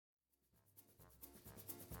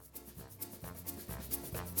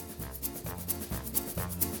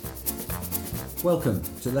Welcome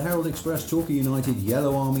to the Herald Express Torquay United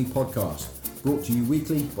Yellow Army podcast, brought to you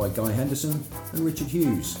weekly by Guy Henderson and Richard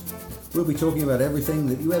Hughes. We'll be talking about everything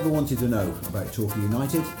that you ever wanted to know about Torquay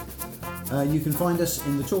United. You can find us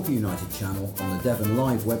in the Torquay United channel on the Devon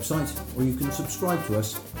Live website, or you can subscribe to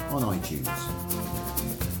us on iTunes.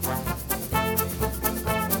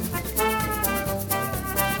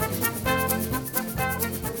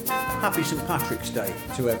 Happy St Patrick's Day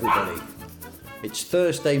to everybody. It's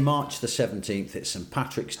Thursday, March the 17th. It's St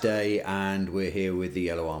Patrick's Day, and we're here with the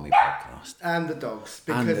Yellow Army podcast. And the dogs,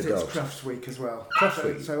 because it's Crufts Week as well. Crufts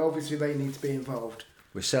Week. So obviously they need to be involved.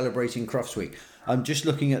 We're celebrating Crufts Week. I'm just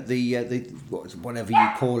looking at the whatever you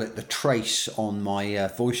call it, the trace on my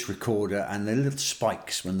voice recorder, and the little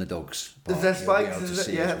spikes when the dogs bark. Is there spikes? You'll be able to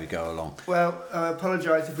see as we go along. Well, I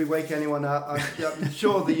apologise if we wake anyone up. I'm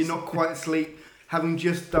sure that you're not quite asleep, having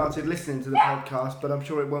just started listening to the podcast, but I'm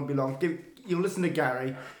sure it won't be long. You'll listen to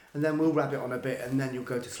Gary, and then we'll wrap it on a bit, and then you'll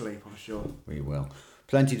go to sleep, I'm sure. We will.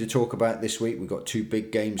 Plenty to talk about this week. We've got two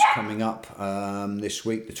big games coming up this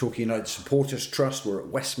week. The Torquay United Supporters Trust were at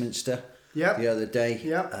Westminster the other day.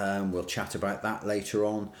 We'll chat about that later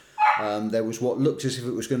on. There was what looked as if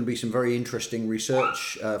it was going to be some very interesting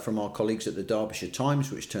research from our colleagues at the Derbyshire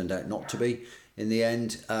Times, which turned out not to be. In the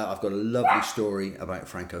end, I've got a lovely story about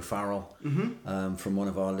Frank O'Farrell from one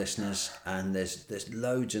of our listeners, and there's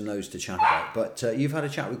loads and loads to chat about. But you've had a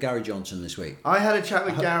chat with Gary Johnson this week. I had a chat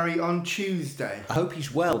with Gary on Tuesday. I hope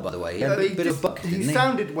he's well, by the way. He had a bit of buck, didn't he? He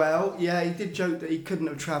sounded well. Yeah, he did joke that he couldn't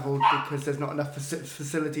have travelled because there's not enough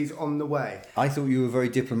facilities on the way. I thought you were very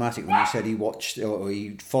diplomatic when you said he watched or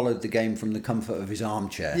he followed the game from the comfort of his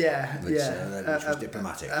armchair. Which was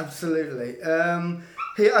diplomatic. Absolutely.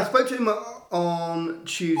 I spoke to him on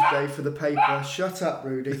Tuesday for the paper. Shut up,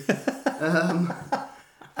 Rudy.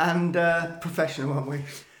 And professional, aren't we?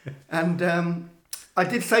 And I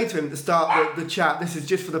did say to him at the start that the chat, this is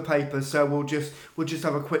just for the paper, so we'll just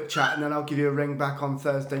have a quick chat, and then I'll give you a ring back on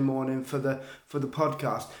Thursday morning for the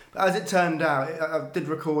podcast. But as it turned out, I did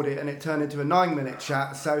record it, and it turned into a 9-minute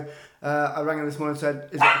chat. So I rang him this morning and said,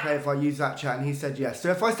 "Is it okay if I use that chat?" And he said yes. So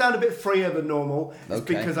if I sound a bit freer than normal, it's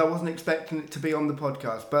because I wasn't expecting it to be on the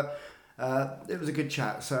podcast, but it was a good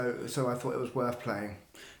chat, so I thought it was worth playing.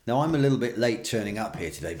 Now, I'm a little bit late turning up here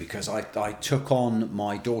today because I took on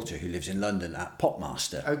my daughter who lives in London at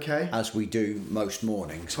Popmaster, as we do most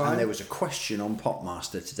mornings. Fine. And there was a question on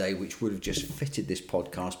Popmaster today which would have just fitted this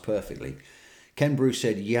podcast perfectly. Ken Bruce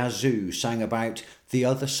said Yazoo sang about the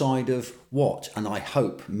other side of what? And I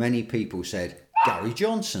hope many people said Gary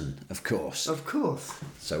Johnson, of course. Of course.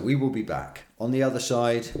 So we will be back on the other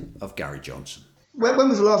side of Gary Johnson. When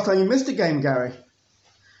was the last time you missed a game, Gary?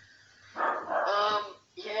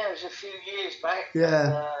 It was a few years back.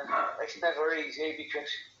 Yeah. It's never easy because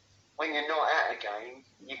when you're not at a game,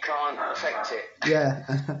 you can't affect it. Yeah.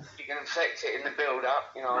 You can affect it in the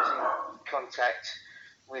build-up. You know, I was in contact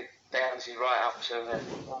with Downsy right up to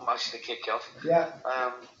almost the kick-off. Yeah.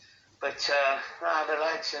 But the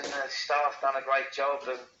lads and the staff done a great job,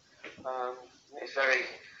 and it's very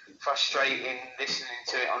frustrating listening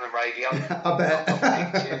to it on the radio. I bet. I've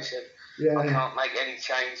got pictures and yeah. I can't make any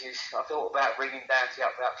changes. I thought about ringing Downsy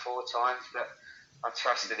up about 4 times, but I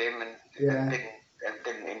trusted him and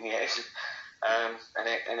didn't in the end.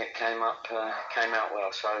 And it came out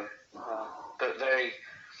well. So, but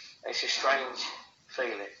it's a strange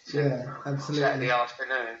feeling. Absolutely. Saturday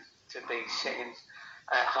afternoon to be sitting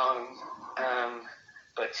at home,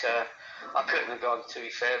 but I couldn't have gone, to be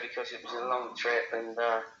fair, because it was a long trip and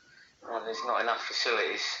there's not enough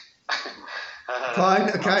facilities. Fine,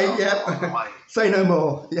 okay, say no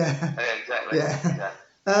more. Exactly.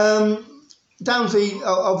 Downsy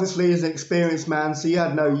obviously is an experienced man, so you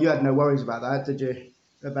had no worries about that, did you?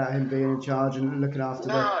 About him being in charge and looking after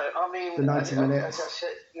the 90 minutes. As I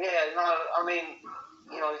said,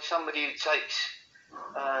 somebody who takes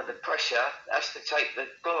the pressure has to take the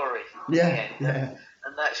glory.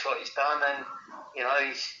 And that's what he's done, and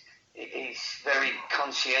he's very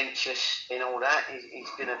conscientious in all that. He's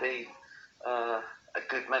going to be a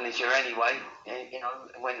good manager anyway,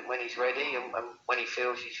 when he's ready and when he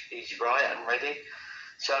feels he's right and ready.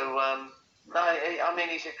 So,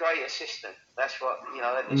 he's a great assistant. That's what,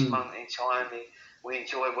 at this moment in time, we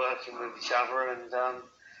enjoy working with each other,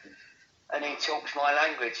 and he talks my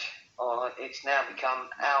language. It's now become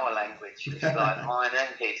our language. It's like mine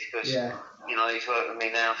and his, because, he's worked with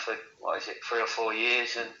me now for, 3 or 4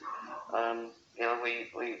 years, and,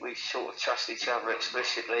 we sort of trust each other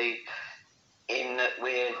explicitly in that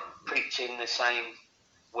we're preaching the same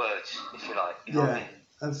words, if you like. You know what I mean?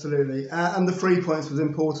 Absolutely. And the 3 points was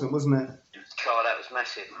important, wasn't it? God, that was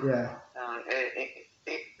massive. Yeah.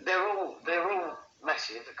 They're all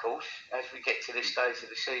massive, of course, as we get to this stage of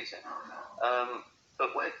the season. But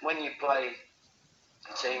when you play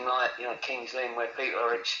a team like Kings Lynn, where people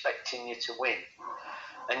are expecting you to win,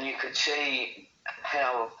 and you could see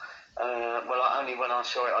how, only when I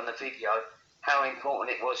saw it on the video, how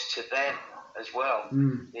important it was to them as well.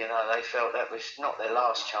 They felt that was not their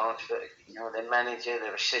last chance, but their manager,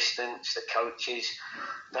 their assistants, the coaches,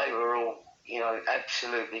 they were all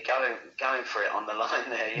absolutely going for it on the line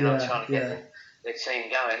there. Trying to get their team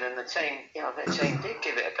going, and the team, their team did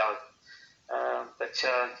give it a go.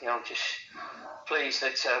 I'm just pleased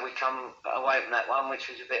that we come away from that one, which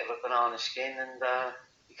was a bit of a banana skin, and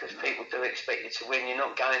because people do expect you to win, you're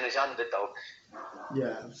not going as underdogs.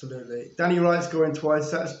 Yeah, absolutely. Danny Wright scoring twice.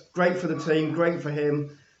 That's great for the team, great for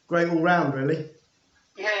him, great all round, really.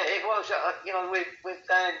 Yeah, it was. With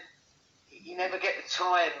Dan, you never get the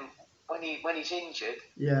time when he's injured.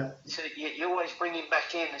 Yeah. So you always bring him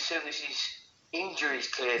back in as soon as his injury's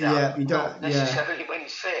cleared up. Yeah, you don't. Not necessarily when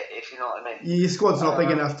he's fit, if you know what I mean. Your squad's not big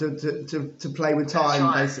enough to play with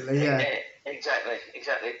time, basically. Yeah. Exactly.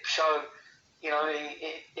 So,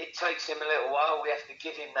 it takes him a little while. We have to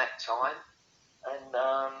give him that time,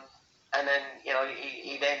 and then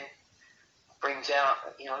he then brings out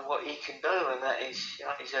what he can do, and that is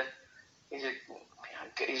he's a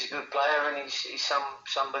good player, and he's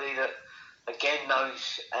somebody that again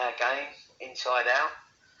knows our game inside out,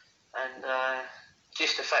 and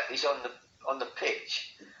just the fact he's on the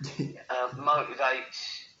pitch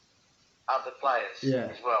motivates other players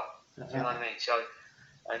as well. Do you know what I mean? So,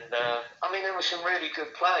 and there was some really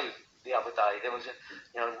good play the other day. There was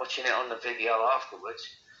watching it on the video afterwards.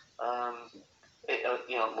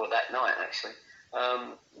 That night actually.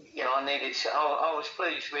 I was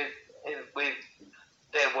pleased with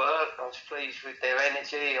their work. I was pleased with their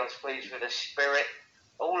energy. I was pleased with their spirit.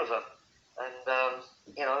 All of them. And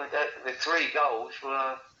the 3 goals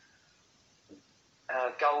were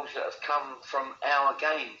goals that have come from our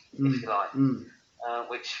game, if you like,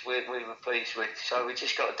 which we were pleased with. So we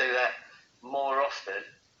just got to do that more often,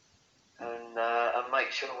 and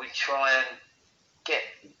make sure we try and get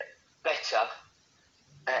better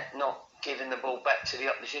at not giving the ball back to the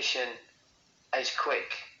opposition as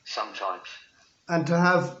quick sometimes. And to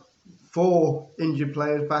have 4 injured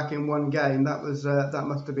players back in one game, that was that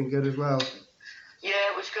must have been good as well.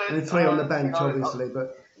 Yeah, it was good. And 3 on the bench, obviously,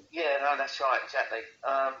 but. Yeah, no, that's right, exactly.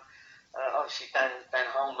 Obviously, Dan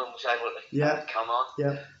Holman was able to come on.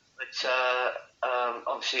 Yeah. But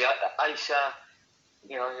obviously, Asa,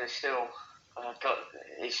 he's still got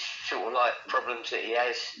his sort of like problems that he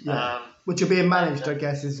has. Yeah. Which are being managed, I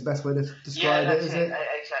guess, is the best way to describe it, is it?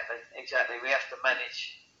 Exactly. We have to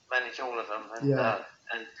manage all of them,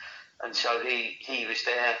 and so he was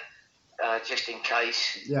there just in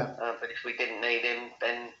case. Yeah. But if we didn't need him,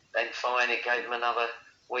 then fine. It gave him another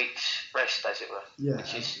week's rest, as it were. Yeah.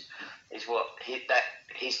 Which is what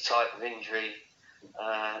his type of injury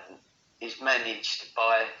is managed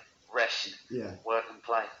by rest, work and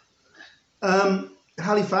play.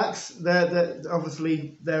 Halifax, they're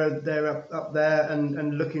obviously they're up there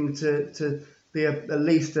and looking to be at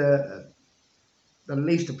least a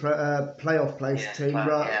playoff place team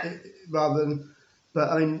rather than. But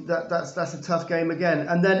I mean that's a tough game again,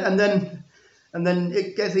 and then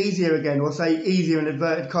it gets easier again. Or say easier in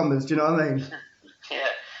inverted commas. Do you know what I mean? Yeah,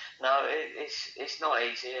 no, it's not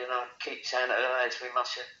easy, and I keep saying it to the lads.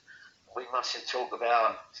 We mustn't talk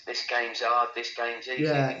about this game's hard, this game's easy.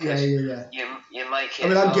 Yeah. You make it. I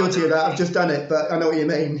mean, I'm guilty of that. I've just done it, but I know what you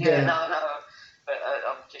mean. Yeah. No. But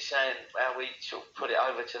I'm just saying how we sort of put it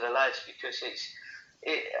over to the lads, because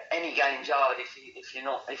any game's hard if you've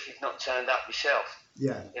not turned up yourself.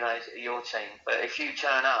 Yeah. Your team. But if you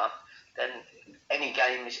turn up, then any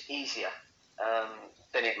game is easier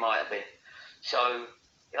than it might have been. So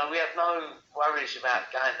we have no worries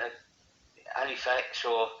about going to Halifax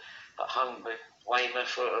or at home with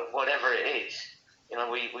Weymouth or whatever it is.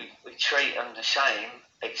 We treat them the same,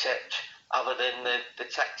 except other than the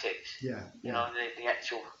tactics. Yeah. The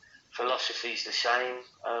actual philosophy is the same.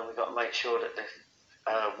 We've got to make sure that the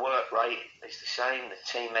work rate is the same, the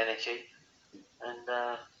team energy, and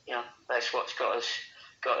that's what's got us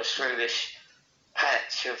through this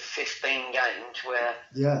patch of 15 games where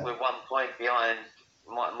we're 1 point behind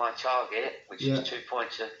my target, which is 2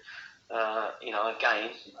 points a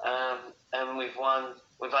game, and we've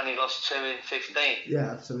only lost 2 in 15.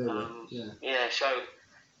 Yeah, absolutely. So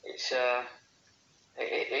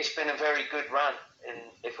it's been a very good run, and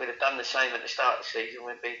if we'd have done the same at the start of the season,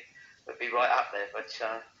 we'd be right up there. But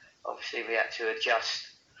obviously we had to adjust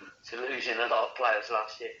to losing a lot of players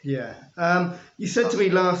last year. Yeah. You said to me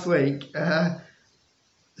last week,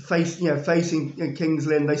 facing Kings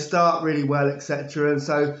Lynn. They start really well, etc. And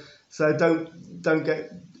so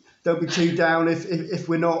don't be too down if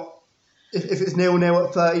we're not. If it's 0-0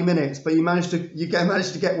 at 30 minutes, but you managed to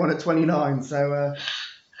get one at 29. So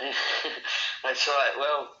that's right.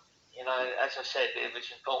 Well, as I said, it was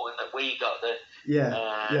important that we got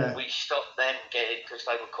we stopped them getting, because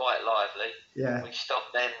they were quite lively. Yeah. We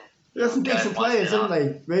stopped them. They've got some decent players, haven't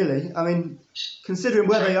they? Really, I mean, considering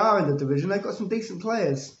where they are in the division, they've got some decent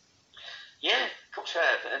players. Yeah, of course they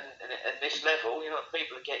have, and at this level,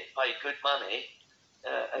 people are getting paid good money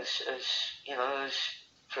as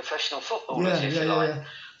professional footballers, if you like. Yeah.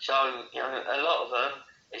 So, a lot of them,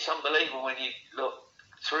 it's unbelievable when you look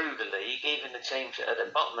through the league, even the teams at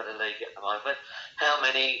the bottom of the league at the moment, how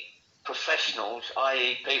many professionals,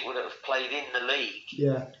 i.e. people that have played in the league,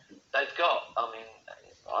 they've got. I mean,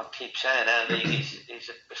 I keep saying our league is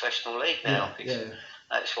a professional league now, because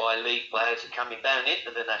that's why league players are coming down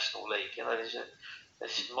into the National League.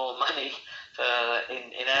 There's more money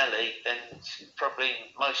in our league than probably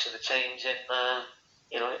most of the teams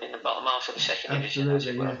in the bottom half of the second division, as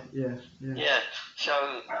it were. Yeah. So,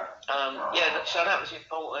 so that was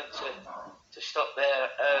important to stop their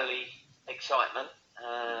early excitement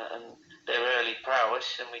and their early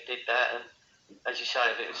prowess, and we did that. And as you say,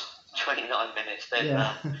 if it was 29 minutes, then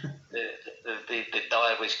the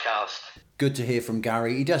die was cast. Good to hear from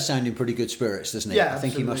Gary. He does sound in pretty good spirits, doesn't he? Yeah, I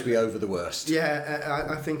think he must be over the worst. Yeah,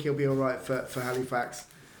 I think he'll be all right for Halifax.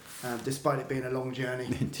 Despite it being a long journey.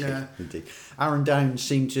 Indeed. Aaron Downs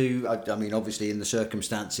seemed to, I mean, obviously in the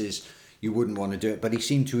circumstances, you wouldn't want to do it, but he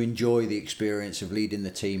seemed to enjoy the experience of leading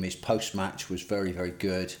the team. His post-match was very, very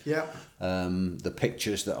good. Yeah. The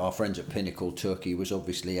pictures that our friends at Pinnacle took, he was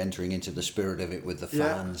obviously entering into the spirit of it with the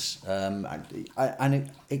fans. And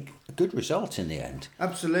a good result in the end.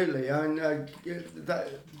 Absolutely. I mean,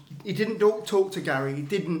 he didn't talk to Gary. He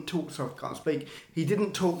didn't talk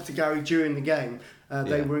to Gary during the game.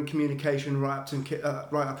 They were in communication right up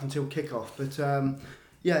until kickoff. But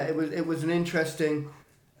it was an interesting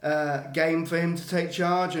game for him to take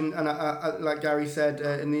charge. And like Gary said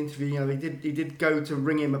in the interview, he did go to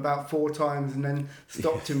ring him about 4 times and then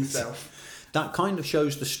stopped himself. That kind of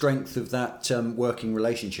shows the strength of that working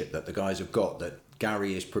relationship that the guys have got. That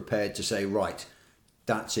Gary is prepared to say, right,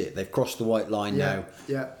 that's it. They've crossed the white line now.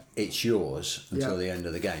 Yeah. It's yours until the end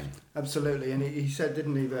of the game. Absolutely. And he said,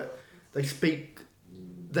 didn't he, that they speak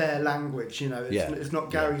their language, it's not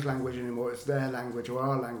Gary's language anymore, it's their language or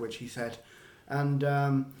our language, he said. And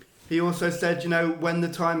he also said, when the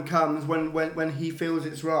time comes, when he feels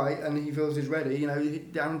it's right and he feels he's ready,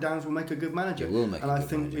 Aaron Downs will make a good manager. I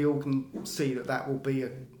think we all can see that will be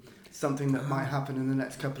something that might happen in the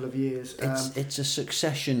next couple of years. It's a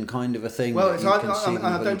succession kind of a thing. Well,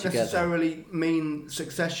 I don't necessarily mean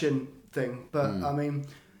succession thing, but I mean,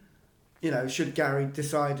 should Gary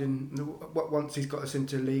decide once he's got us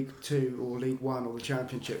into League 2 or League 1 or the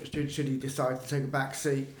Championship, should he decide to take a back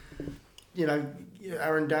seat?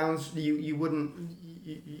 Aaron Downs, you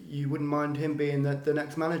wouldn't mind him being the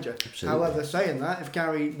next manager. Absolutely. However, saying that, if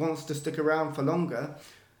Gary wants to stick around for longer,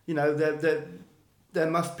 there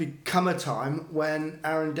must become a time when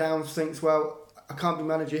Aaron Downs thinks, well, I can't be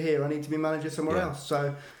manager here, I need to be manager somewhere else.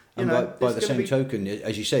 So. By the same token,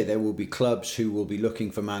 as you say, there will be clubs who will be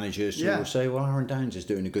looking for managers who will say, well, Aaron Downs is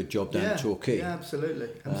doing a good job down at Torquay. Yeah,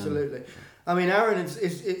 absolutely. I mean, Aaron is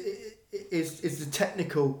the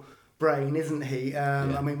technical brain, isn't he?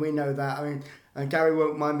 I mean, we know that. I mean, Gary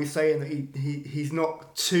won't mind me saying that he's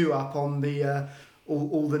not too up on the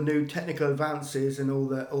all the new technical advances and all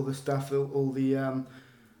the stuff, all the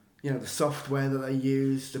the software that they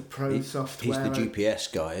use, the software. He's the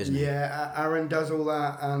GPS guy, isn't he? Yeah, Aaron does all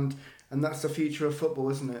that, and that's the future of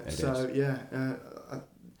football, isn't it?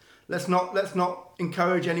 Let's not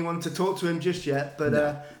encourage anyone to talk to him just yet,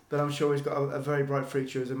 but I'm sure he's got a very bright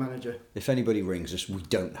future as a manager. If anybody rings us, we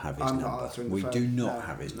don't have his number. We do not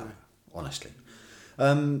have his number, honestly.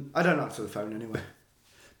 I don't answer the phone anyway.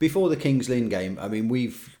 Before the Kings Lynn game, I mean,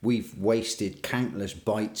 we've wasted countless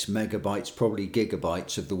bytes, megabytes, probably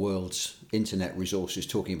gigabytes of the world's internet resources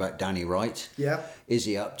talking about Danny Wright. Yeah. Is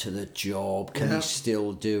he up to the job? Can he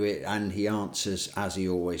still do it? And he answers, as he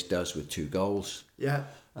always does, with 2 goals. Yeah.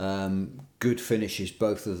 Good finishes,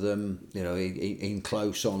 both of them. In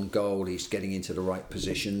close on goal, he's getting into the right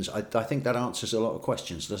positions. I think that answers a lot of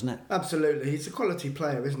questions, doesn't it? Absolutely. He's a quality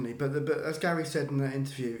player, isn't he? But as Gary said in that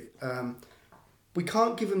interview, we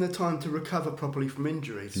can't give him the time to recover properly from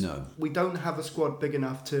injuries. No. We don't have a squad big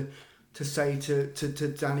enough to say to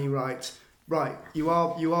Danny Wright, right, you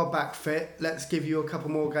are back fit. Let's give you a couple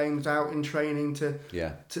more games out in training to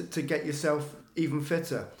get yourself even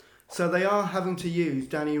fitter. So they are having to use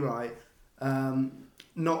Danny Wright,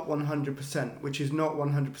 not 100%, which is not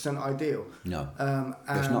 100% ideal. No,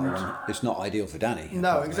 it's not ideal for Danny.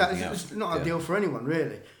 No, exactly. It's not ideal for anyone,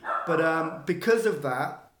 really. But because of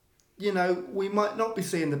that, we might not be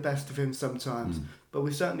seeing the best of him sometimes, but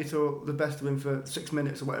we certainly saw the best of him for 6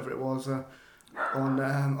 minutes or whatever it was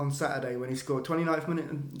on Saturday when he scored 29th minute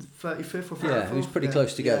and 35th or 34th. Yeah, he was pretty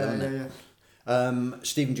close together, wasn't he?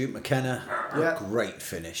 Stephen Duke McKenna, great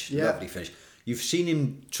finish, lovely finish. You've seen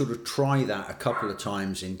him sort of try that a couple of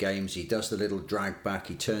times in games. He does the little drag back,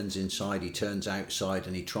 he turns inside, he turns outside,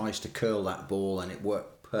 and he tries to curl that ball, and it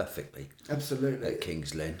worked perfectly. Absolutely. At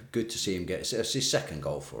Kings Lynn. Good to see him get it's his second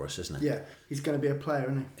goal for us, isn't it? Yeah, he's going to be a player,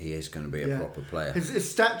 isn't he? He is going to be a proper player. His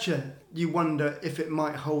stature, you wonder if it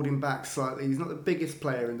might hold him back slightly. He's not the biggest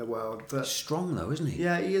player in the world, but he's strong though, isn't he?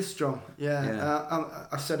 Yeah, he is strong. Yeah.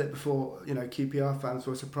 I said it before. QPR fans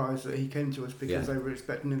were surprised that he came to us because they were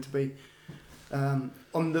expecting him to be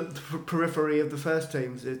on the periphery of the first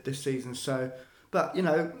teams this season. So, but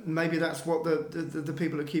maybe that's what the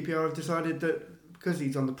people at QPR have decided, that because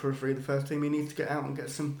he's on the periphery of the first team, he needs to get out and get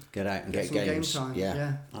some games. Game time.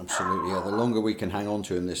 Yeah, absolutely. Yeah, the longer we can hang on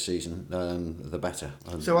to him this season, the better.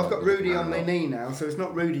 So I've got Rudy on my knee now. So it's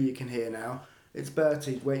not Rudy you can hear now. It's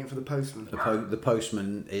Bertie waiting for the postman. The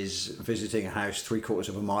postman is visiting a house 3/4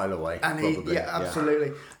 of a mile away. And probably.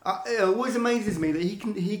 Absolutely. It always amazes me that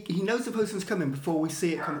he knows the postman's coming before we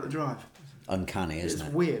see it come up the drive. Uncanny, isn't it?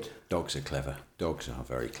 It's weird. Dogs are clever. Dogs are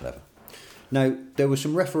very clever. Now, there were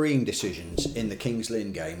some refereeing decisions in the Kings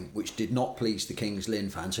Lynn game which did not please the Kings Lynn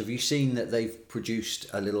fans. Have you seen that they've produced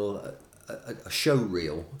a show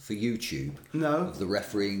reel for YouTube? No. Of the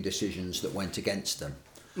refereeing decisions that went against them?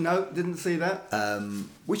 No, didn't see that.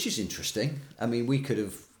 Which is interesting. I mean, we could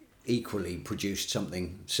have equally produced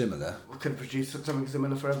something similar. We could have produced something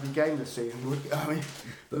similar for every game this season. I mean,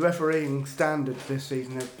 the refereeing standards this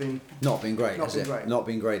season have been not been great, Not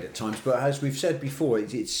been great at times. But as we've said before,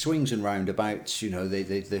 it swings and roundabouts.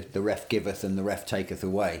 The ref giveth and the ref taketh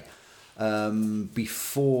away.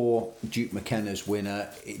 Before Duke McKenna's winner,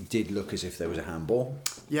 it did look as if there was a handball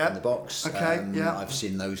in the box. Okay, I've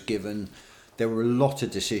seen those given. There were a lot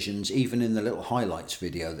of decisions, even in the little highlights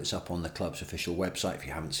video that's up on the club's official website. If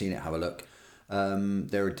you haven't seen it, have a look.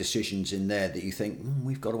 There are decisions in there that you think,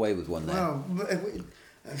 we've got away with one there. Well,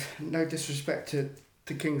 no disrespect to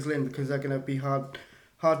Kings Lynn, because they're going to be hard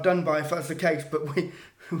done by if that's the case, but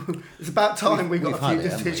it's about time we got a few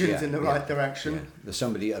decisions in the right direction. Yeah. There's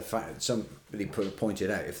somebody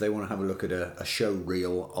pointed out, if they want to have a look at a show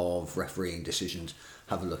reel of refereeing decisions,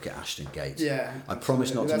 have a look at Ashton Gate. Yeah, I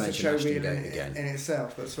promise not to mention Ashton Gate again. In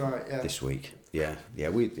itself, that's right. Yeah. This week, yeah.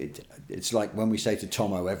 It's like when we say to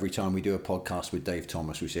Tomo every time we do a podcast with Dave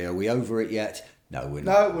Thomas, we say, "Are we over it yet?" No, we're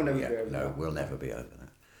not. We'll never be over that. No, we'll never be over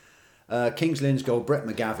that. Kings Lynn's goal, Brett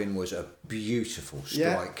McGavin, was a beautiful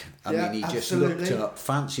strike. I mean, he just looked up,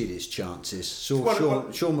 fancied his chances.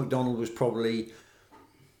 Sean McDonald was probably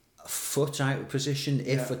a foot out of position,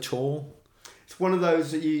 if at all. It's one of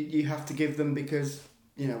those that you have to give them because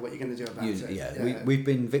you know what you're going to do about it. We've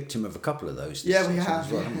been victim of a couple of those. Yeah, we have.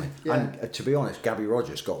 As well, haven't we? And to be honest, Gabby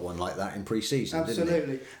Rogers got one like that in pre-season. Absolutely,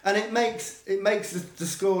 didn't he? And it makes the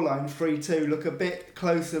scoreline 3-2 look a bit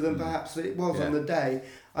closer than perhaps it was on the day.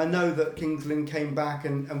 I know that Kings Lynn came back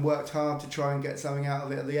and worked hard to try and get something out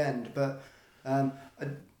of it at the end, but I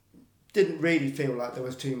didn't really feel like there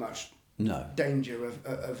was too much danger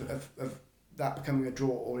of that becoming a draw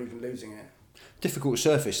or even losing it. Difficult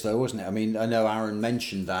surface though, wasn't it? I mean, I know Aaron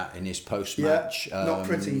mentioned that in his post-match. Not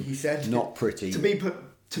pretty, he said. Not pretty. To be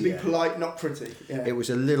polite, not pretty. Yeah. It was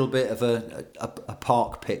a little bit of a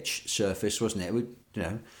park pitch surface, wasn't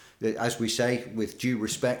it? As we say, with due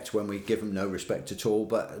respect, when we give them no respect at all.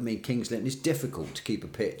 But I mean, Kings Lynn, it's difficult to keep a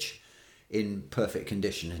pitch in perfect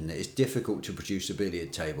condition, isn't it? It's difficult to produce a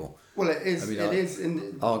billiard table. Well, it is. I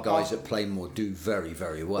mean, our guys at Plainmoor do very,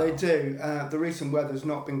 very well. They do. The recent weather's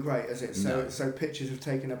not been great, has it? So pitches have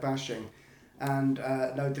taken a bashing, and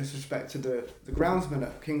no disrespect to the groundsmen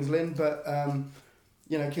at Kings Lynn, but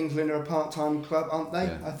Kings Lynn are a part-time club, aren't they?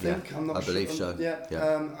 I think. Yeah. I'm not sure. I believe so.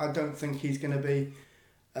 Yeah. I don't think he's going to be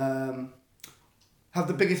have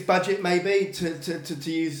the biggest budget maybe to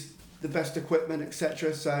use the best equipment,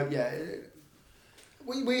 etc. So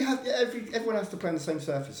we have everyone has to play on the same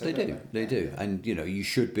surface. They do, and you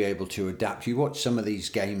should be able to adapt. You watch some of these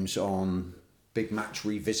games on Big Match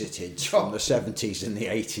Revisited from the 70s and the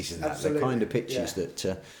 80s, and that the kind of pitches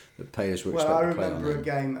that players were expected to play on. Well, I remember a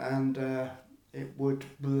game, and it would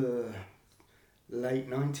late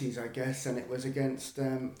 90s, I guess, and it was against.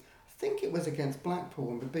 I think it was against Blackpool,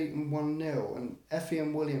 and we beat them 1-0, and Effie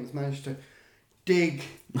and Williams managed to dig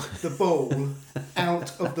the ball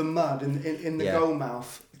out of the mud in the goal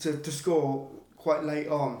mouth to score quite late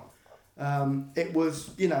on. It was,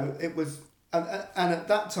 and at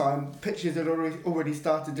that time, pitches had already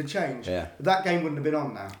started to change. Yeah. That game wouldn't have been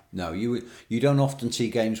on now. No, you don't often see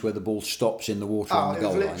games where the ball stops in the water on the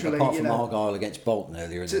goal line, apart from Argyle against Bolton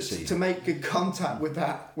earlier in the season. To make good contact with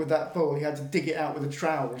that ball, he had to dig it out with a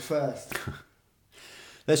trowel first.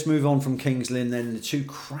 Let's move on from Kings Lynn then. The two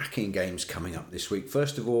cracking games coming up this week.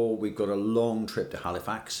 First of all, we've got a long trip to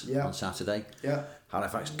Halifax on Saturday. Yeah.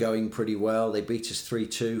 Halifax going pretty well. They beat us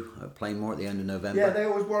 3-2 at Plainmoor at the end of November. Yeah, they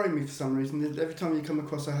always worry me for some reason. Every time you come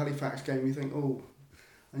across a Halifax game, you think, oh,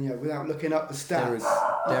 and without looking up the stats,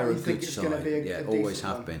 they're you a think good it's side. going to be a always decent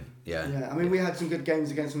have one. been. Yeah. Yeah, I mean, we had some good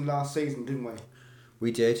games against them last season, didn't we?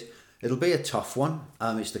 We did. It'll be a tough one.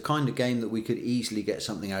 It's the kind of game that we could easily get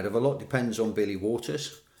something out of. A lot depends on Billy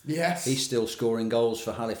Waters. Yes. He's still scoring goals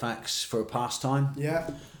for Halifax for a pastime. Yeah.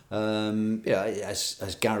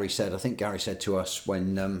 As Gary said, I think Gary said to us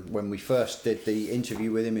when we first did the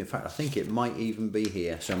interview with him, in fact, I think it might even be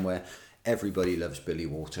here somewhere, everybody loves Billy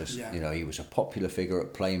Waters. Yeah. He was a popular figure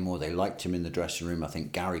at Plainmoor. They liked him in the dressing room. I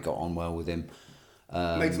think Gary got on well with him.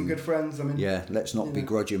 Made some good friends. I mean, let's not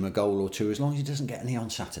begrudge him a goal or two as long as he doesn't get any on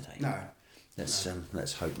Saturday. No.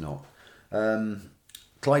 Let's hope not.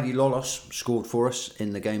 Clydie Lollos scored for us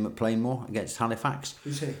in the game at Plainmoor against Halifax.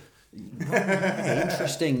 Who's he?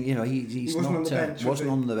 Interesting. He wasn't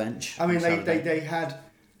on the bench. I mean, they had.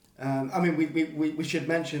 We should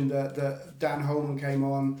mention that Dan Holman came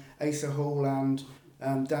on, Asa Hall and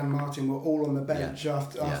Dan Martin were all on the bench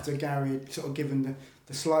after Gary had sort of given the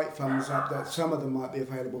slight thumbs up that some of them might be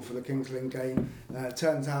available for the Kings Lynn game.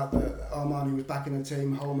 Turns out that Armani was back in the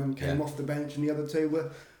team. Holman came off the bench, and the other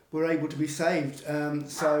two were able to be saved.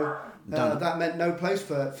 That meant no place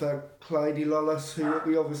for Clydie Lollos, who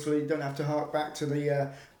we obviously don't have to hark back to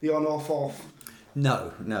the on-off.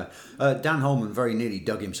 No. Dan Holman very nearly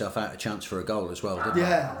dug himself out a chance for a goal as well, didn't he?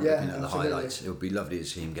 Yeah, Looking at the absolutely. highlights, it would be lovely to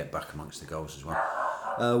see him get back amongst the goals as well.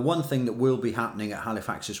 One thing that will be happening at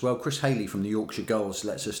Halifax as well, Chris Haley from the Yorkshire Gulls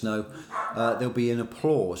lets us know there'll be a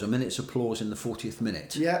minute's applause in the 40th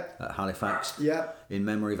minute at Halifax in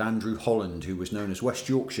memory of Andrew Holland, who was known as West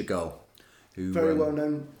Yorkshire Gull, who very well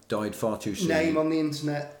known, died far too soon. Name on the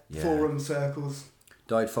internet, forum circles.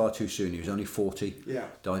 Died far too soon. He was only 40. Yeah.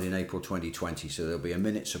 Died in April 2020. So there'll be a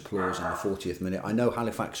minute's applause in the 40th minute. I know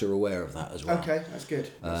Halifax are aware of that as well. Okay, that's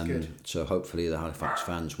good. So hopefully the Halifax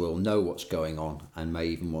fans will know what's going on and may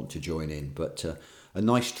even want to join in. But a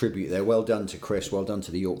nice tribute there. Well done to Chris. Well done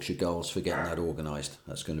to the Yorkshire Gulls for getting that organised.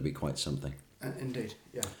 That's going to be quite something. Indeed.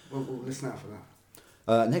 Yeah. We'll listen out for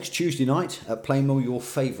that. Next Tuesday night at Plainmoor, your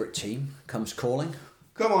favourite team comes calling.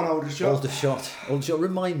 Come on, Aldershot. Aldershot.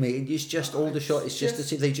 Remind me, it's just Aldershot. It's just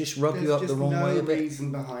that they just rub you up the wrong way a bit. There's no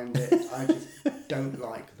reason behind it. I just don't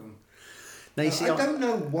like them. Now, you see, I don't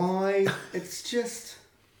know why. It's just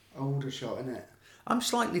Aldershot, isn't it? I'm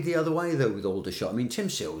slightly the other way though with Aldershot. I mean, Tim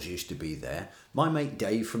Sills used to be there. My mate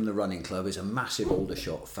Dave from the running club is a massive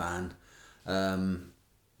Aldershot fan.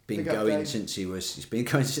 He's been going since he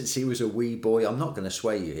was a wee boy. I'm not going to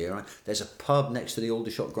sway you here. Right? There's a pub next to the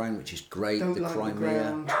Aldershot ground which is great. Don't the like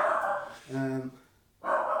Crimea. The ground.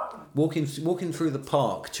 Walking through the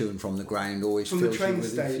park to and from the ground always from fills the train you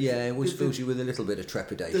with stage. Fills you with a little bit of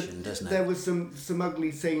trepidation, doesn't it? There was some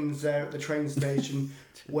ugly scenes there at the train station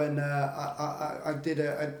when I did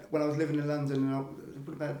when I was living in London,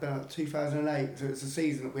 about 2008. So it's a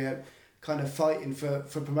season that we had kind of fighting for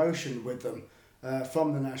promotion with them.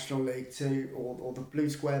 From the National League or the Blue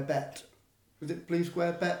Square Bet. Was it Blue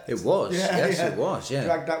Square Bet? It was, it was,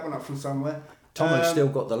 Dragged that one up from somewhere. Tomo's still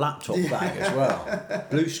got the laptop bag as well.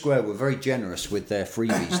 Blue Square were very generous with their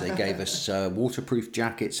freebies. They gave us waterproof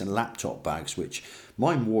jackets and laptop bags, which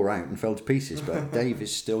mine wore out and fell to pieces, but Dave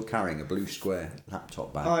is still carrying a Blue Square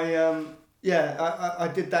laptop bag. I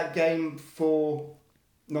did that game for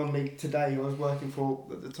non-league today. I was working for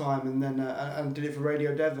at the time, and then and did it for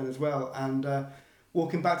Radio Devon as well. And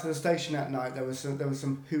walking back to the station that night, there was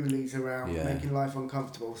some hoolies around making life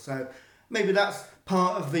uncomfortable. So maybe that's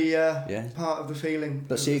part of the feeling.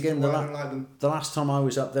 But see again, I don't like them. The last time I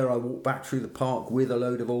was up there, I walked back through the park with a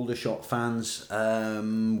load of Aldershot fans.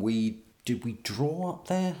 Did we draw up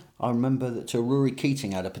there? I remember that Rory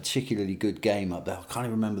Keating had a particularly good game up there. I can't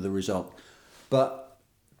even remember the result, but.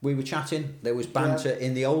 We were chatting, there was banter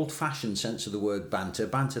in the old-fashioned sense of the word banter.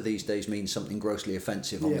 Banter these days means something grossly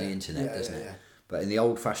offensive on the internet, doesn't it? But in the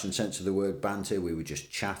old-fashioned sense of the word banter, we were just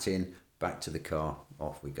chatting, back to the car,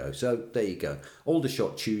 off we go. So there you go.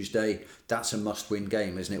 Aldershot Tuesday, that's a must-win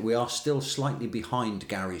game, isn't it? We are still slightly behind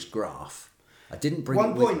Gary's graph. I didn't bring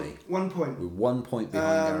it with me. 1 point. We're 1 point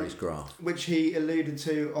behind Gary's graph. Which he alluded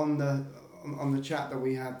to on the chat that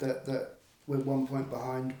we had that we're 1 point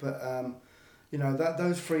behind. But,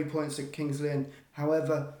 those 3 points at Kings Lynn,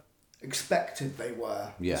 however expected they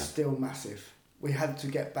were, were still massive. We had to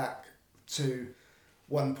get back to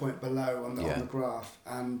 1 point below on the graph.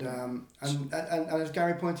 And as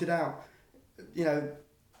Gary pointed out,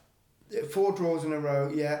 4 draws in a row,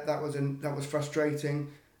 that was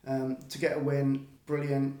frustrating. To get a win,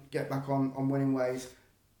 brilliant, get back on winning ways.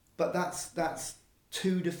 But that's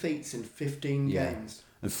 2 defeats in 15 games.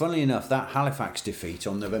 And funnily enough, that Halifax defeat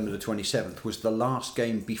on November the 27th was the last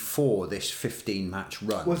game before this 15-match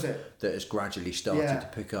run. Was it? That has gradually started to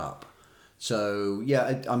pick up. So,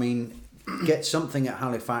 I mean, get something at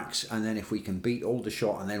Halifax, and then if we can beat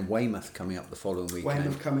Aldershot and then Weymouth coming up the following weekend,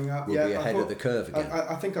 Weymouth coming up, we'll be ahead of the curve again.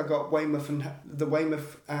 I think I got Weymouth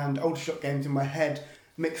and Aldershot games in my head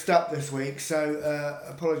mixed up this week, so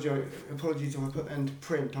apologies if I put that into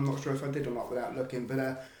print. I'm not sure if I did or not without looking, but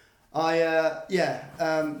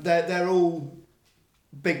they're all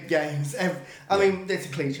big games. I mean, it's a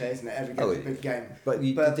cliche, isn't it? Every game's a big game. But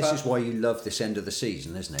this is why you love this end of the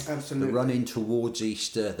season, isn't it? Absolutely. The run in towards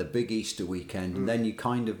Easter, the big Easter weekend, and then you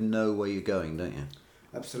kind of know where you're going, don't you?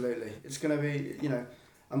 Absolutely. It's going to be,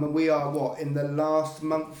 I mean, we are, in the last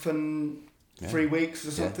month and 3 weeks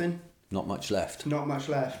or something? Not much left. A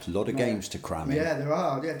lot of games to cram in. Yeah, there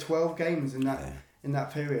are. 12 games in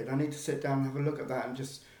that period. I need to sit down and have a look at that and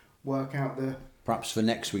just work out the... Perhaps for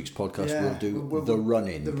next week's podcast we'll do the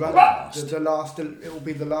run-in podcast. It will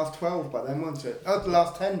be the last 12 by then, won't it? Oh, the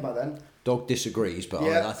last 10 by then. Dog disagrees, but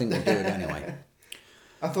I think we'll do it anyway.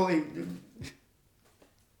 I thought he...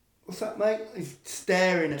 What's that, mate? He's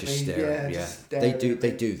staring at me. Just staring.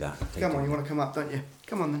 They do that. Come on, you want to come up, don't you?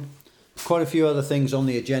 Come on then. Quite a few other things on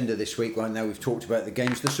the agenda this week. Right now we've talked about the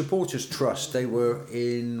games. The Supporters Trust, they were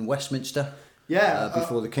in Westminster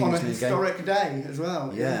before the Kings Lynn game. On a historic day as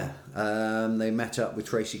well. Yeah. They met up with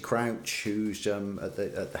Tracy Crouch, who's at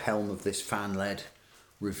the helm of this fan-led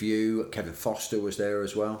review. Kevin Foster was there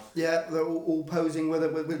as well. Yeah, they're all posing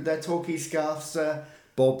with their Torquay scarves.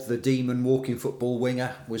 Bob, the demon walking football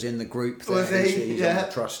winger, was in the group there. Was he? He's on the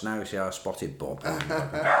Trust now. See, I spotted Bob.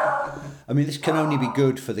 I mean, this can only be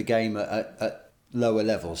good for the game at lower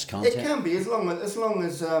levels, can't it? It can be, as long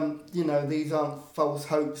as these aren't false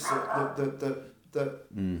hopes that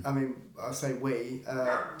I mean, I say we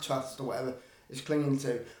Trust or whatever is clinging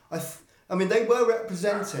to. I mean, they were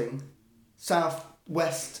representing South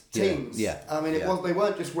West teams. Yeah. I mean, they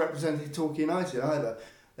weren't just representing Torquay United either.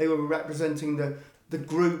 They were representing the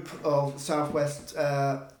group of South West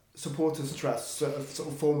supporters trusts that have sort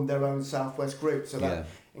of formed their own South West group. So that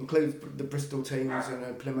includes the Bristol teams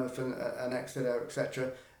and Plymouth and Exeter,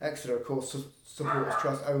 etc. Exeter, of course, Supporters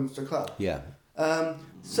Trust owns the club. Yeah.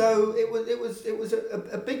 So it was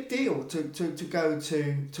a big deal to go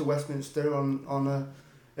to Westminster on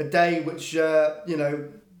a day which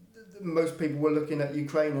most people were looking at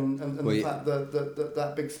Ukraine and the fact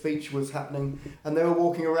that big speech was happening, and they were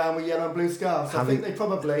walking around with yellow and blue scarves. I think they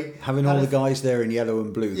probably having all the guys there in yellow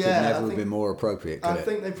and blue could never have been more appropriate. I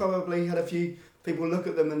think they probably had a few people look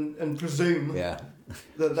at them and presume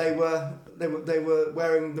that they were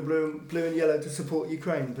wearing the blue and yellow to support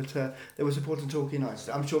Ukraine, but they were supporting Torquay United.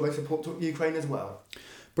 I'm sure they support Ukraine as well.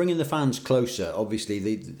 Bringing the fans closer,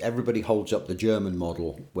 obviously, everybody holds up the German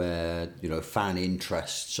model where fan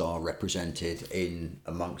interests are represented in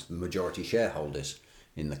amongst the majority shareholders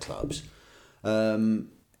in the clubs. I mean,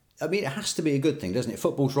 it has to be a good thing, doesn't it?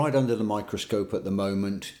 Football's right under the microscope at the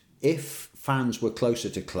moment. If fans were closer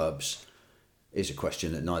to clubs, is a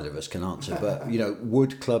question that neither of us can answer. But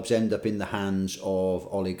would clubs end up in the hands of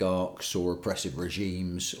oligarchs or oppressive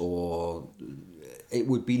regimes, or it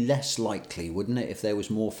would be less likely, wouldn't it, if there was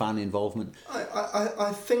more fan involvement?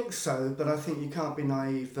 I think so, but I think you can't be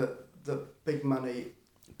naive that big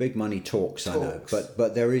money talks. I know,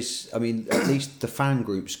 but there is. I mean, at least the fan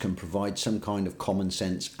groups can provide some kind of common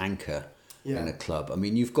sense anchor in a club. I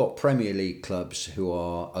mean, you've got Premier League clubs who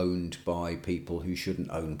are owned by people who shouldn't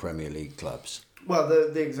own Premier League clubs. Well,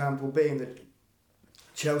 the example being the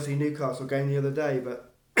Chelsea-Newcastle game the other day,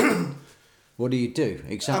 but what do you do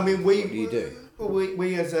exactly? I mean, what do you do?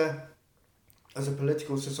 We as a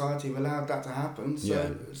political society have allowed that to happen.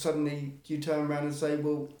 So suddenly you turn around and say,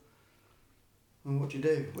 well, what do you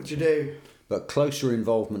do? What do you do? But closer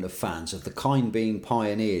involvement of fans, of the kind being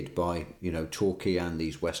pioneered by Torquay and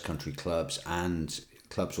these West Country clubs and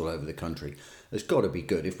clubs all over the country, has got to be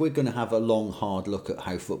good. If we're going to have a long, hard look at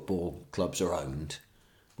how football clubs are owned,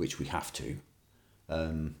 which we have to,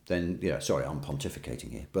 then sorry, I'm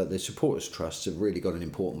pontificating here, but the supporters trusts have really got an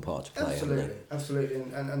important part to play. Absolutely,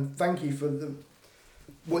 and thank you for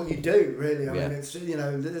what you do. Really, I mean, it's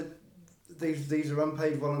these are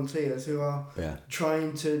unpaid volunteers who are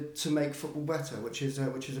trying to make football better, which is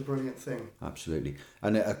a brilliant thing. Absolutely.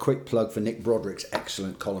 And a quick plug for Nick Broderick's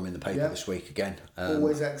excellent columm in the paper this week again.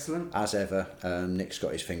 Always excellent. As ever, Nick's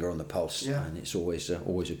got his finger on the pulse, and it's always a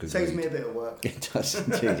good Saves read. me a bit of work. It does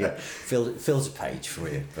indeed, yeah. Fills a page for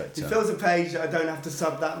you. But he fills a page that I don't have to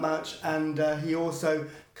sub that much, and he also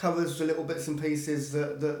covers the little bits and pieces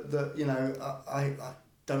that I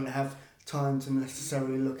don't have time to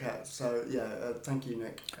necessarily look at. So thank you,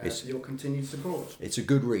 Nick, for your continued support. It's a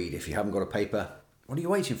good read. If you haven't got a paper, what are you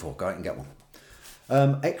waiting for? Go out and get one.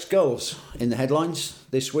 Ex-goals in the headlines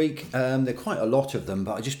this week. There are quite a lot of them,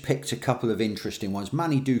 but I just picked a couple of interesting ones.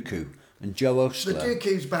 Manny Duku and Joe Osler. The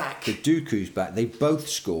Duku's back. They both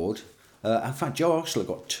scored. In fact, Joe Osler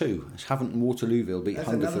got 2. Havant and Waterlooville beat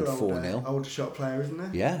Hungerford 4-0. Older shot player, isn't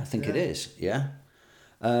there? Yeah, I think it is. Yeah.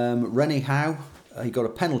 Rennie Howe. He got a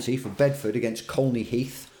penalty for Bedford against Colney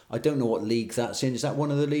Heath. I don't know what league that's in. Is that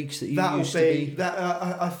one of the leagues that you used to be?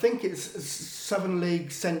 I think it's Southern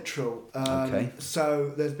League Central. Okay.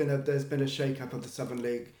 So there's been a shake-up of the Southern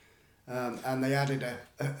League, and they added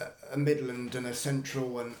a Midland and a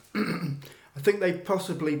Central, and I think they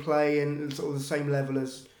possibly play in sort of the same level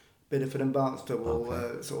as Bideford and Barnstable,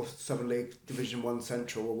 or sort of Southern League Division 1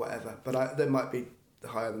 Central or whatever. But they might be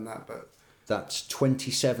higher than that, but. That's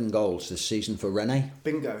 27 goals this season for Rene.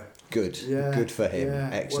 Bingo. Good. Yeah, good for him. Yeah,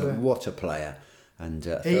 excellent. What a player. And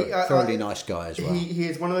thoroughly nice guy as well. He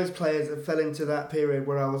is one of those players that fell into that period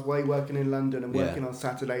where I was away working in London and working on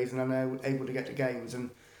Saturdays, and I'm able to get to games. And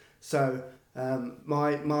so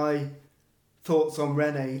my thoughts on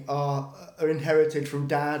Rene are inherited from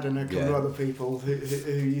Dad and a couple of other people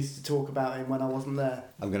who used to talk about him when I wasn't there.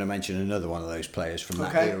 I'm going to mention another one of those players from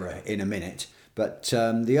that era in a minute. But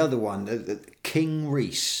the other one, King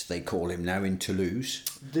Reese, they call him now in Toulouse.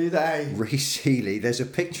 Do they? Reese Healy. There's a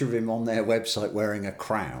picture of him on their website wearing a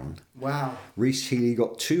crown. Wow. Reese Healy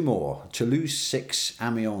got 2 more. Toulouse 6,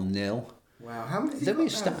 Amiens 0. Wow. How many? There'll be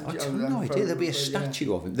no idea. There'll be a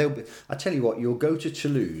statue of him. I tell you what, you'll go to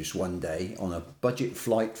Toulouse one day on a budget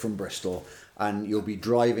flight from Bristol, and you'll be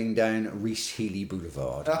driving down Reese Healy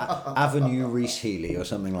Boulevard, Avenue Reese Healy or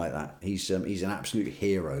something like that. He's an absolute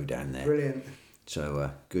hero down there. Brilliant. So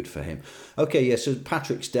good for him. Okay, so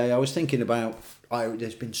Patrick's Day. I was thinking about.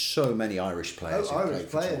 There's been so many Irish players.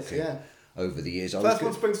 Over the years. First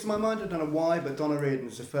one springs to my mind. I don't know why, but Donna Reardon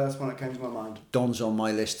is the first one that came to my mind. Don's on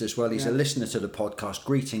my list as well. He's a listener to the podcast.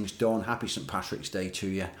 Greetings, Don. Happy St Patrick's Day to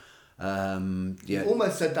you. You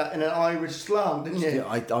almost said that in an Irish slant, didn't you?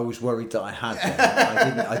 Yeah, I was worried that I had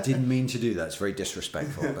that. I didn't mean to do that. It's very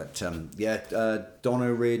disrespectful. But Don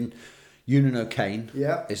O'Riordan. Ewan O'Kane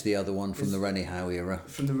is the other one from the Rennie Howe era.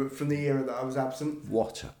 From the era that I was absent.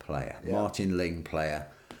 What a player. Yeah. Martin Ling player.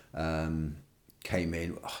 Came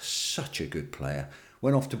in. Oh, such a good player.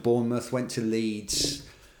 Went off to Bournemouth, went to Leeds.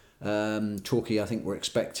 Torquay, I think, were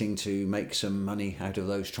expecting to make some money out of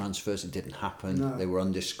those transfers. It didn't happen. No. They were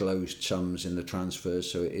undisclosed sums in the transfers,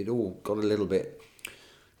 so it all got a little bit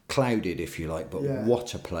clouded, if you like, but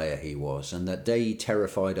what a player he was. And that day he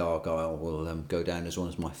terrified Argyle will go down as one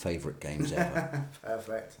of my favourite games ever.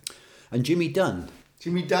 Perfect. And Jimmy Dunn.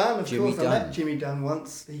 Jimmy Dunn, of course. I met Jimmy Dunn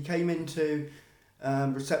once. He came into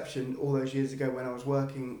reception all those years ago when I was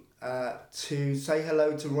working to say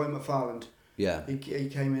hello to Roy McFarland. Yeah. He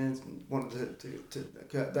came in and wanted to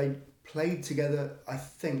they played together, I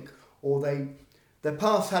think, or their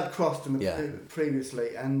paths had crossed in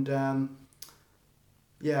previously, and I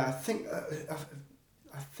think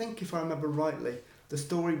if I remember rightly, the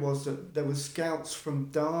story was that there were scouts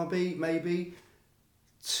from Derby maybe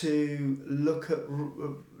to look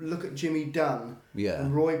at Jimmy Dunn. Yeah.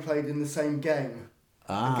 And Roy played in the same game.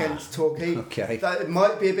 Against Torquay. Okay. That it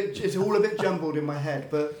might be it's all a bit jumbled in my head,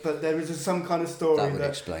 but there is some kind of story that would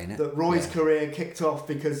explain it. That Roy's career kicked off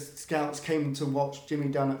because scouts came to watch Jimmy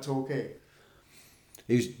Dunn at Torquay.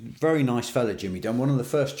 He was a very nice fella, Jimmy Dunn. One of the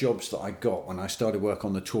first jobs that I got when I started work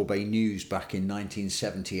on the Torquay News back in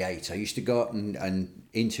 1978, I used to go out and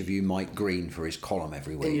interview Mike Green for his column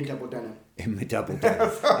every week. In your double denim. In my double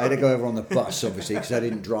denim. I had to go over on the bus, obviously, because I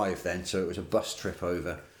didn't drive then, so it was a bus trip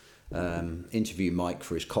over. Interview Mike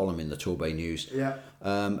for his column in the Torquay News. Yeah.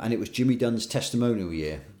 And it was Jimmy Dunn's testimonial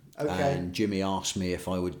year. Okay. And Jimmy asked me if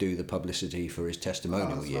I would do the publicity for his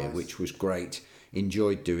testimonial year, nice. Which was great.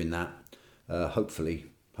 Enjoyed doing that. Hopefully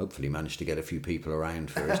managed to get a few people around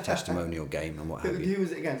for his testimonial game and what have you. Who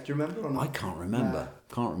was it against? Do you remember or not? I can't remember.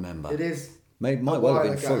 It is Might well have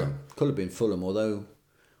been Fulham. Could have been Fulham, although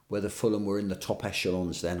whether Fulham were in the top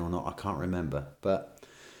echelons then or not, I can't remember. But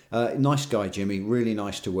nice guy, Jimmy. Really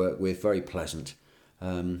nice to work with. Very pleasant.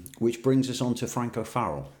 Which brings us on to Frank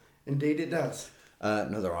O'Farrell. Indeed it does.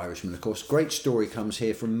 Another Irishman, of course. Great story comes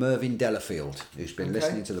here from Mervyn Delafield, who's been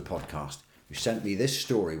listening to the podcast, who sent me this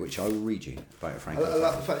story, which I will read you about Frank O'Farrell. I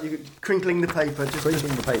like the fact you're crinkling the paper.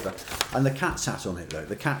 Crinkling the paper. And the cat sat on it, look.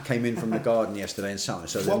 The cat came in from the garden yesterday and sat on it.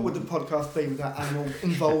 So what would the podcast be without animal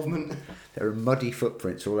involvement? There are muddy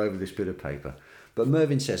footprints all over this bit of paper. But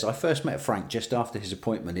Mervyn says, I first met Frank just after his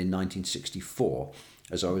appointment in 1964,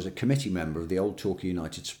 as I was a committee member of the old Torquay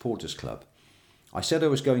United Supporters Club. I said I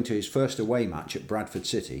was going to his first away match at Bradford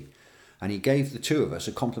City, and he gave the two of us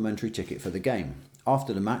a complimentary ticket for the game.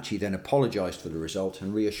 After the match, he then apologised for the result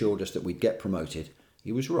and reassured us that we'd get promoted.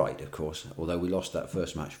 He was right, of course, although we lost that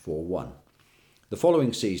first match 4-1. The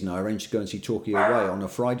following season, I arranged to go and see Torquay away on a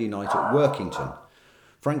Friday night at Workington.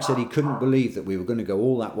 Frank said he couldn't believe that we were going to go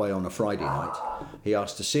all that way on a Friday night. He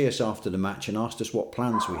asked to see us after the match and asked us what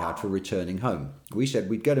plans we had for returning home. We said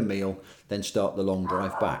we'd get a meal, then start the long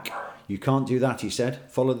drive back. You can't do that, he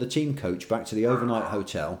said. Follow the team coach back to the overnight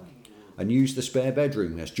hotel and use the spare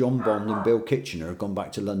bedroom as John Bond and Bill Kitchener have gone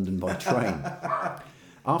back to London by train.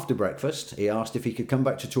 After breakfast, he asked if he could come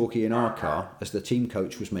back to Torquay in our car as the team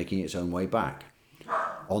coach was making its own way back.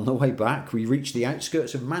 On the way back, we reached the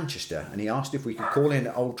outskirts of Manchester and he asked if we could call in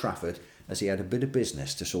at Old Trafford as he had a bit of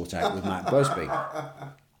business to sort out with Matt Busby.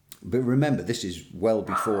 But remember, this is well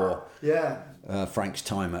before Frank's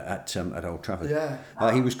time at Old Trafford.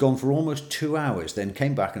 He was gone for almost 2 hours, then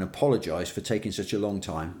came back and apologised for taking such a long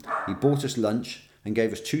time. He bought us lunch and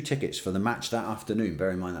gave us 2 tickets for the match that afternoon.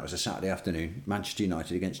 Bear in mind, that was a Saturday afternoon, Manchester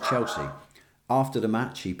United against Chelsea. After the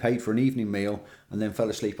match, he paid for an evening meal and then fell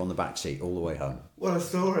asleep on the back seat all the way home. What a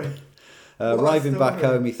story. Arriving back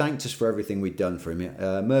home, he thanked us for everything we'd done for him.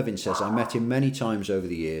 Mervyn says, I met him many times over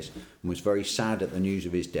the years and was very sad at the news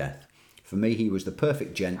of his death. For me, he was the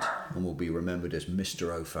perfect gent and will be remembered as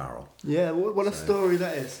Mr. O'Farrell. Yeah, what a story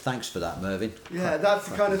that is. Thanks for that, Mervyn. Yeah, that's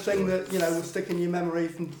the kind of thing that, will stick in your memory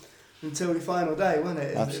until your final day, won't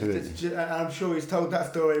it? Absolutely. I'm sure he's told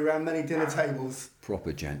that story around many dinner tables.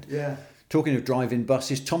 Proper gent. Yeah. Talking of driving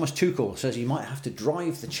buses, Thomas Tuchel says he might have to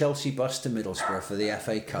drive the Chelsea bus to Middlesbrough for the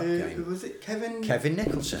FA Cup game. Was it Kevin? Kevin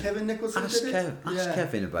Nicholson. Kevin Nicholson Ask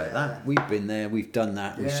Kevin about that. We've been there, we've done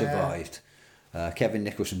that, we survived. Kevin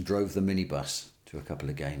Nicholson drove the minibus to a couple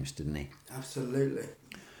of games, didn't he? Absolutely.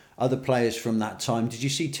 Other players from that time. Did you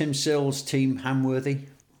see Tim Sill's team, Hamworthy?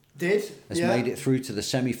 Has made it through to the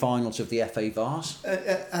semi-finals of the FA Vars.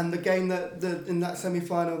 And the game that in that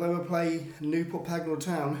semi-final they will play Newport Pagnell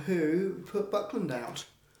Town, who put Buckland out.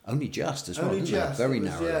 Only just as well, very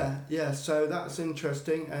narrow. Yeah, so that's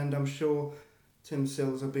interesting, and I'm sure Tim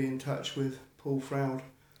Sills will be in touch with Paul Froud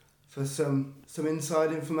for some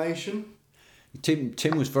inside information.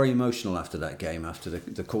 Tim was very emotional after that game, after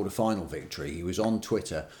the quarter-final victory. He was on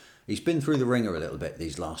Twitter. He's been through the ringer a little bit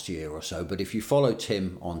these last year or so, but if you follow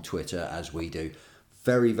Tim on Twitter, as we do,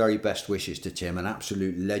 very, very best wishes to Tim, an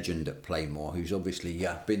absolute legend at Playmore, who's obviously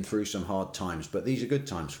been through some hard times, but these are good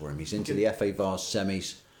times for him. He's into the FA Vars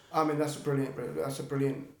semis. I mean, that's a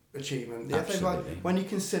brilliant achievement. The FA Vars, when you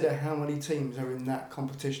consider how many teams are in that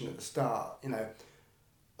competition at the start,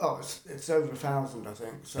 it's over 1,000, I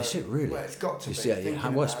think. So, is it really? Well, it's got to be.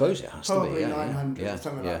 I suppose it has to be. Probably 900 or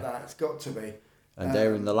something like that. It's got to be. And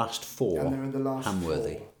they're in the last 4. And they're in the last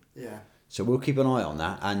Hamworthy. 4. Yeah. So we'll keep an eye on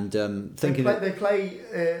that. And they play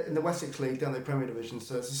in the Wessex League down the Premier Division,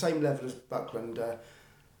 so it's the same level as Buckland,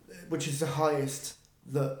 which is the highest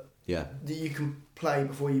that you can play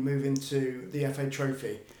before you move into the FA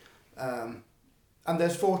Trophy. And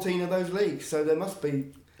there's 14 of those leagues, so there must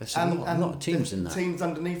be a lot of teams in that. Teams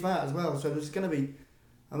underneath that as well. So there's going to be.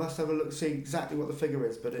 I must have a look, see exactly what the figure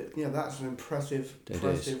is, but that's an impressive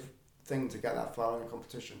thing to get that far in a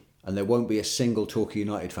competition. And there won't be a single Torquay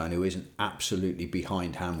United fan who isn't absolutely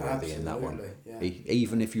behind Hamworthy in that one. Yeah.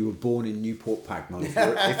 Even if you were born in Newport Pagnell, if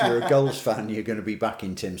you're a Gulls fan, you're going to be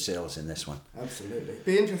backing Tim Sills in this one. Absolutely.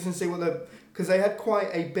 Be interesting to see because they had quite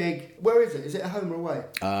a big. Where is it? Is it a home or away?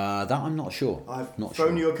 That I'm not sure. I've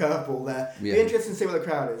thrown you a curveball there. Yeah. Be interesting to see what the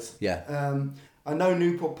crowd is. Yeah. I know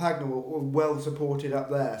Newport Pagnell were well supported up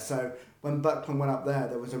there, so when Buckland went up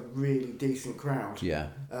there was a really decent crowd. Yeah.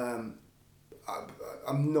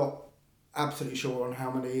 I'm not absolutely sure on how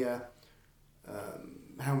many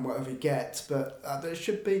whatever he gets, but there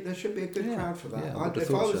should be a good crowd for that. Yeah, if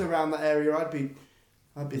I was around that area, I'd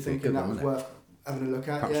be thinking that was worth having a look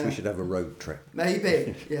at. Perhaps we should have a road trip.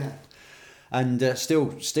 Maybe, yeah. And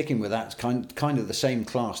still sticking with that kind of the same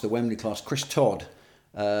class, the Wembley class. Chris Todd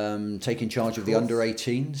taking charge of the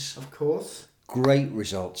under-18s. Of course. Great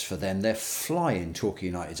results for them. They're flying Torquay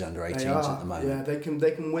United's under-18s at the moment. Yeah,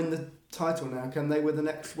 they can win the title now, can they, with the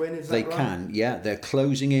next win? Is that they right? can, yeah. They're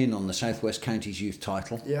closing in on the South West Counties youth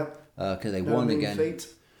title. Yep. Because they won again. Feet.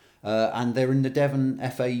 And they're in the Devon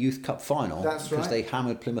FA Youth Cup final. That's because right. they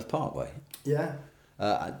hammered Plymouth Parkway. Yeah.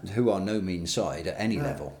 Who are no mean side at any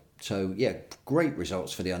level. So, yeah, great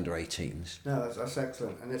results for the under-18s. No, that's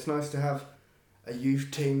excellent. And it's nice to have a youth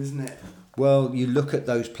team, isn't it? Well, you look at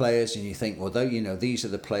those players and you think, well, these are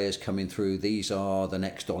the players coming through. These are the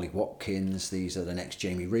next Ollie Watkins. These are the next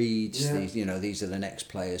Jamie Reeds. Yeah. These are the next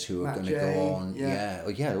players who are Matt going to Jay, go on.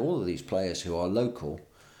 Yeah, all of these players who are local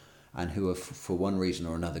and who have, for one reason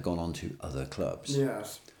or another, gone on to other clubs.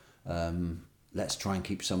 Yes. Let's try and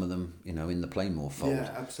keep some of them, in the Plainmoor fold. Yeah,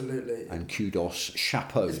 absolutely. And kudos,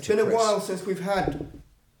 chapeau to Chris. It's been a while since we've had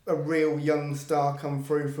a real young star come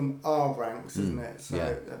through from our ranks, isn't it? So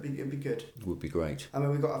it'd be good. It would be great. I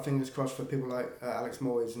mean, we've got our fingers crossed for people like Alex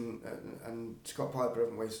Moyes and Scott Piper,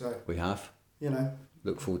 haven't we? So we have.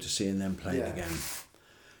 Look forward to seeing them playing again.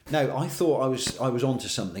 Now, I thought I was onto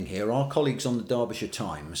something here. Our colleagues on the Derbyshire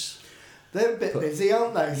Times. They're a bit busy,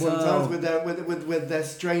 aren't they? Sometimes with their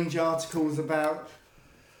strange articles about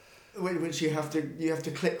which you have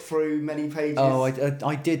to click through many pages. Oh,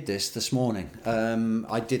 I did this morning.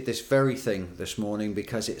 I did this very thing this morning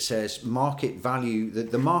because it says market value,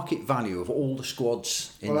 the market value of all the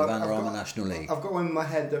squads in the Vanarama National League. I've got one in my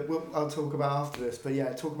head that I'll talk about after this, but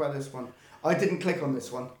yeah, talk about this one. I didn't click on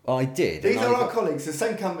this one. I did. These are our colleagues, the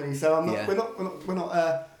same company, so we're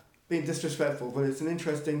not being disrespectful, but it's an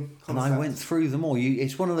interesting concept. And I went through them all.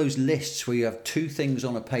 It's one of those lists where you have two things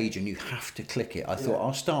on a page and you have to click it. I thought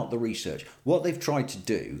I'll start the research. What they've tried to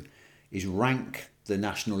do is rank the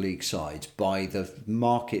National League sides by the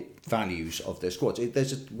market values of their squads.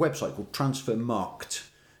 There's a website called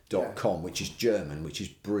transfermarkt.com, which is German, which is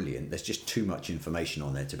brilliant. There's just too much information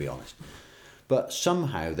on there, to be honest. But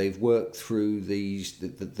somehow they've worked through the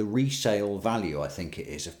resale value, I think it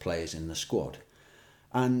is, of players in the squad.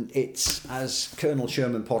 And it's, as Colonel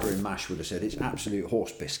Sherman Potter in MASH would have said, it's absolute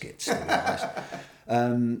horse biscuits, to be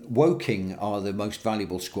honest. Woking are the most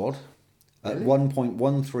valuable squad at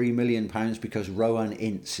 £1.13 million because Rowan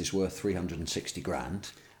Ince is worth 360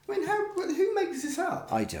 grand. I mean, who makes this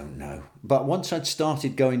up? I don't know. But once I'd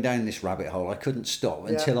started going down this rabbit hole, I couldn't stop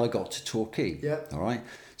until I got to Torquay. Yeah. All right.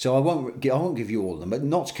 So I won't give you all of them, but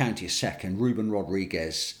Notts County is second. Ruben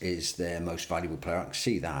Rodriguez is their most valuable player. I can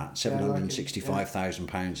see that.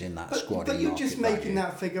 £765,000 in that squad. But you're just making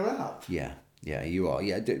that figure up. Yeah, you are.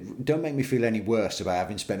 Yeah, don't make me feel any worse about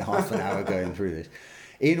having spent half an hour going through this.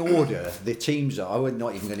 In order, the teams are. I'm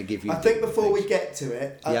not even going to give you. I think before we get to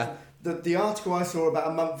it, the article I saw about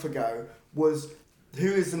a month ago was who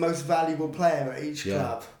is the most valuable player at each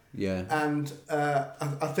club. Yeah, and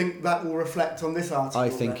I think that will reflect on this article. I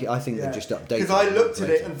think they just updated. Because I looked at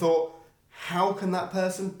it and thought, how can that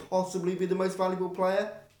person possibly be the most valuable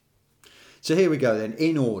player? So here we go then,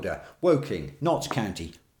 in order: Woking, Notts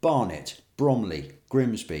County, Barnet, Bromley,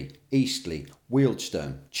 Grimsby, Eastleigh,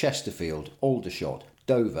 Wealdstone, Chesterfield, Aldershot,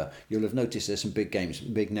 Dover. You'll have noticed there's some big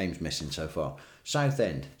names missing so far.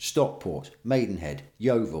 Southend, Stockport, Maidenhead,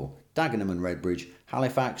 Yeovil, Dagenham and Redbridge,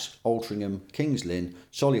 Halifax, Altrincham, Kings Lynn,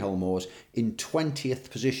 Solihull Moors. In 20th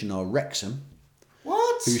position are Wrexham,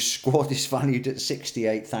 whose squad is valued at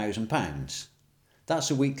 £68,000. That's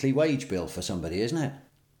a weekly wage bill for somebody, isn't it?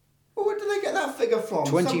 Well, where do they get that figure from?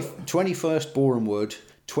 21st Boreham Wood,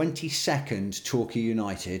 22nd Torquay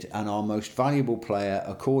United, and our most valuable player,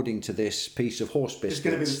 according to this piece of horse biscuits, it's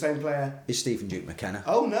going to be the same player, is Stephen Duke McKenna.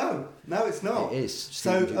 Oh no, it's not. It is.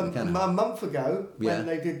 So a month ago, when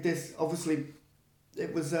they did this, obviously,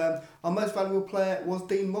 it was our most valuable player was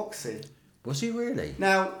Dean Moxey. Was he really?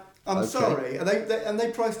 Now I'm sorry, and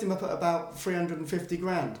they priced him up at about 350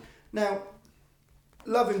 grand. Now,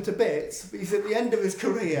 love him to bits, but he's at the end of his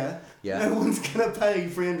career. Yeah. No one's going to pay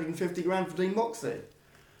 350 grand for Dean Moxey.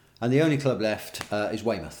 And the only club left is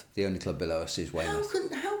Weymouth. The only club below us is Weymouth.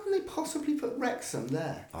 How can they possibly put Wrexham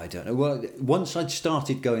there? I don't know. Well, once I'd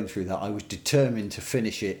started going through that, I was determined to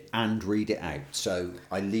finish it and read it out. So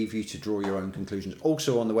I leave you to draw your own conclusions.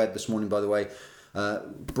 Also on the web this morning, by the way,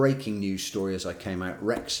 breaking news story as I came out,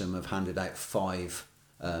 Wrexham have handed out 5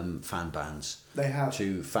 fan bans. They have.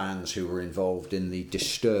 To fans who were involved in the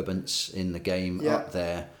disturbance in the game up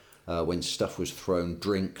there when stuff was thrown,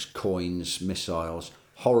 drinks, coins, missiles.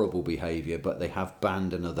 Horrible behaviour, but they have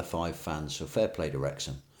banned another 5 fans, so fair play to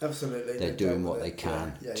Wrexham. Absolutely. They're doing what they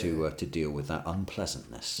can to deal with that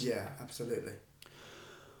unpleasantness. Yeah, absolutely.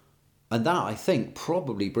 And that, I think,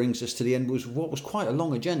 probably brings us to the end of what was quite a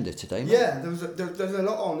long agenda today, mate. Yeah, there's a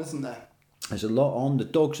lot on, isn't there? There's a lot on. The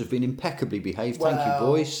dogs have been impeccably behaved. Thank you,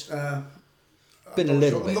 boys. Been a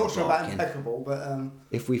little bit. I'm not sure about impeccable, but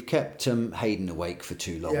if we've kept Hayden awake for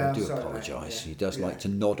too long, I do apologise. He does like to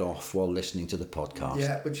nod off while listening to the podcast.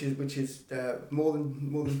 Yeah, which is more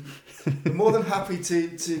than happy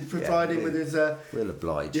to provide him with his. We'll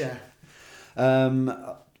oblige. Yeah.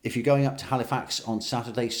 If you're going up to Halifax on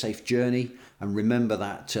Saturday, safe journey, and remember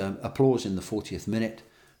that applause in the 40th minute.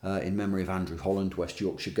 In memory of Andrew Holland, West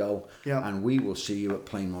Yorkshire goal. Yep. And we will see you at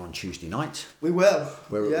Plainmoor on Tuesday night. We will.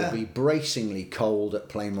 Where it will be bracingly cold at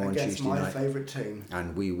Plainmoor on Tuesday night. Against my favourite team.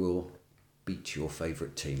 And we will beat your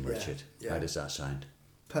favourite team, Richard. How does that sound?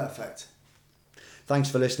 Perfect. Thanks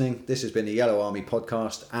for listening. This has been a Yellow Army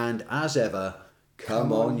podcast. And as ever,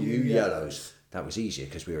 come on you Yellows. That was easier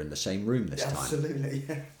because we were in the same room this time. Absolutely,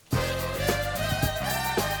 yeah.